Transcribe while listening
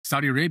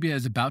Saudi Arabia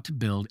is about to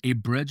build a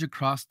bridge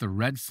across the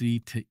Red Sea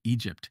to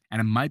Egypt, and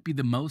it might be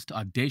the most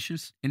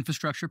audacious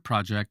infrastructure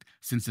project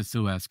since the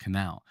Suez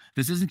Canal.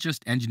 This isn't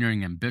just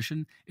engineering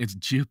ambition, it's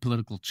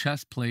geopolitical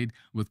chess played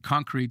with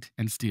concrete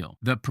and steel.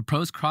 The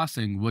proposed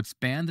crossing would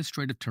span the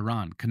Strait of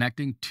Tehran,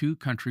 connecting two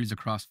countries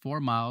across 4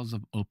 miles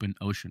of open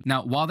ocean.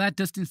 Now, while that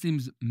distance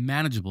seems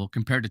manageable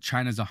compared to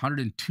China's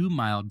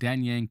 102-mile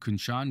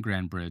Danyang-Kunshan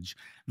Grand Bridge,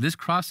 this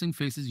crossing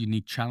faces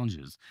unique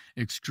challenges: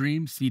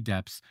 extreme sea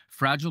depths,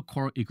 fragile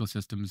coral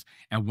ecosystems,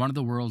 and one of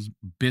the world's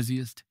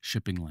busiest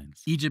shipping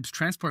lanes. Egypt's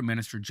transport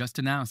minister just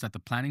announced that the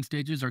planning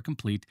stages are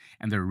complete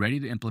and they're ready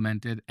to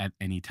implement it at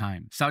any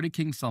time. Saudi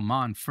King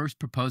Salman first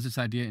proposed this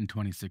idea in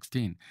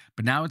 2016,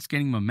 but now it's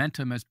gaining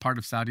momentum as part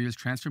of Saudi's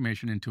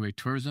transformation into a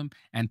tourism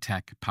and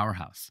tech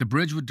powerhouse. The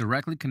bridge would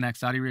directly connect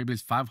Saudi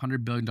Arabia's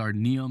 $500 billion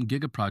Neom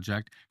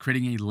giga-project,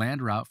 creating a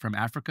land route from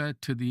Africa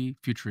to the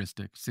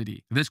futuristic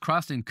city. This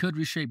crossing could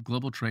reshape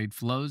global trade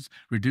flows,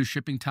 reduce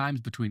shipping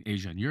times between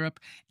Asia and Europe,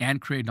 and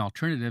create an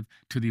alternative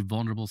to the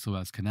vulnerable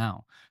Suez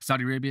Canal.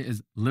 Saudi Arabia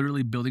is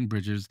literally building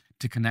bridges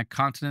to connect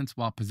continents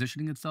while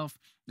positioning itself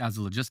as a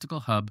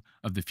logistical hub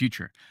of the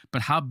future.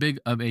 But how big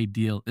of a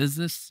deal is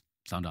this?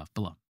 Sound off below.